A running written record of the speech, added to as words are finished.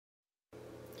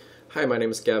Hi, my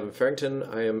name is Gavin Farrington.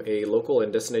 I am a local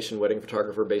and destination wedding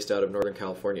photographer based out of Northern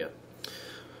California.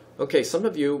 Okay, some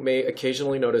of you may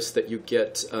occasionally notice that you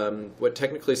get what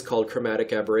technically is called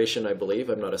chromatic aberration, I believe.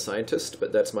 I'm not a scientist,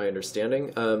 but that's my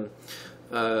understanding.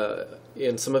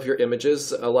 In some of your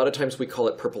images, a lot of times we call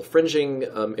it purple fringing.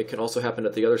 It can also happen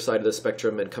at the other side of the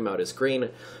spectrum and come out as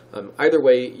green. Either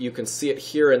way, you can see it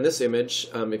here in this image.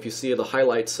 If you see the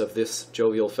highlights of this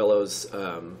jovial fellow's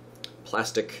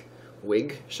plastic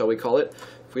wig, shall we call it.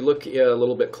 If we look a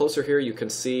little bit closer here, you can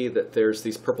see that there's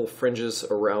these purple fringes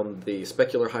around the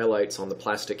specular highlights on the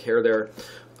plastic hair there.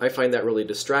 I find that really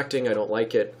distracting. I don't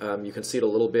like it. You can see it a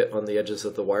little bit on the edges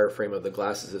of the wireframe of the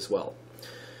glasses as well.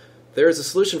 There is a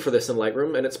solution for this in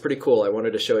Lightroom, and it's pretty cool. I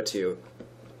wanted to show it to you.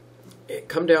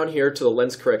 Come down here to the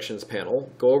lens corrections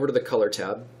panel, go over to the color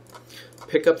tab,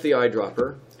 pick up the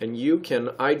eyedropper, and you can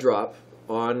eyedrop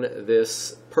on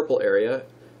this purple area.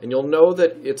 And you'll know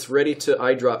that it's ready to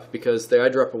eyedrop because the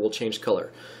eyedropper will change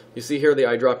color. You see here the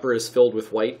eyedropper is filled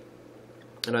with white,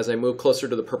 and as I move closer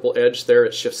to the purple edge there,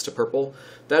 it shifts to purple.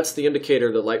 That's the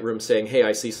indicator that Lightroom's saying, hey,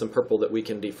 I see some purple that we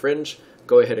can defringe.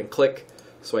 Go ahead and click.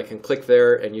 So I can click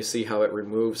there, and you see how it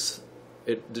removes,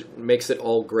 it makes it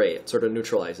all gray. It sort of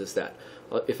neutralizes that.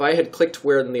 If I had clicked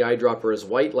where the eyedropper is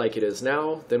white like it is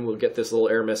now, then we'll get this little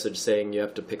error message saying you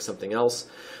have to pick something else.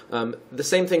 The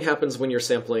same thing happens when you're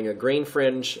sampling a grain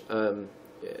fringe.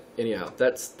 Anyhow,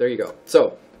 there you go.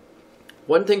 So,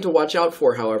 one thing to watch out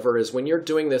for, however, is when you're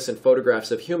doing this in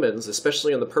photographs of humans,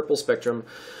 especially in the purple spectrum,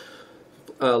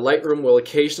 Lightroom will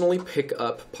occasionally pick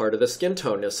up part of the skin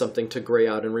tone as something to gray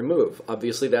out and remove.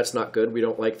 Obviously that's not good. We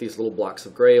don't like these little blocks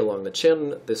of gray along the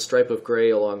chin, this stripe of gray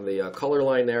along the collar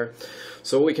line there.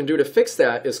 So what we can do to fix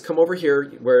that is come over here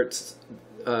where it's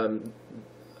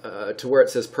to where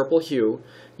it says purple hue.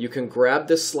 You can grab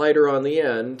this slider on the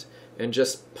end and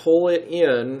just pull it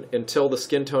in until the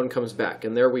skin tone comes back.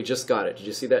 And there we just got it. Did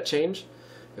you see that change?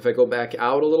 If I go back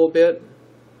out a little bit,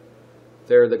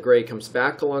 there the gray comes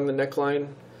back along the neckline.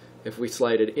 If we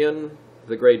slide it in,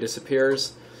 the gray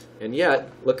disappears. And yet,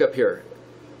 look up here.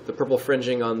 The purple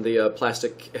fringing on the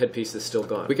plastic headpiece is still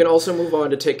gone. We can also move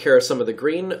on to take care of some of the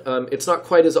green. It's not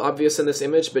quite as obvious in this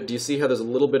image, but do you see how there's a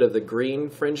little bit of the green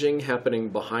fringing happening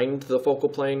behind the focal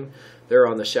plane there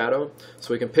on the shadow?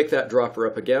 So we can pick that dropper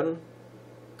up again,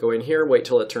 go in here, wait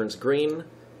till it turns green,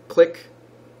 click,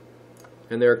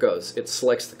 and there it goes. It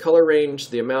selects the color range,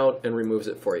 the amount, and removes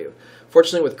it for you.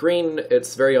 Fortunately with green,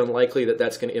 it's very unlikely that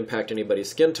that's going to impact anybody's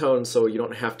skin tone, so you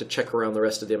don't have to check around the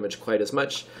rest of the image quite as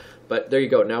much. But there you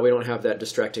go, now we don't have that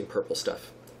distracting purple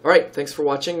stuff. Alright, thanks for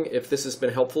watching. If this has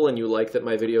been helpful and you like that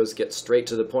my videos get straight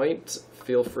to the point,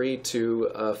 feel free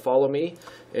to follow me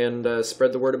and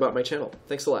spread the word about my channel.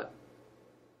 Thanks a lot.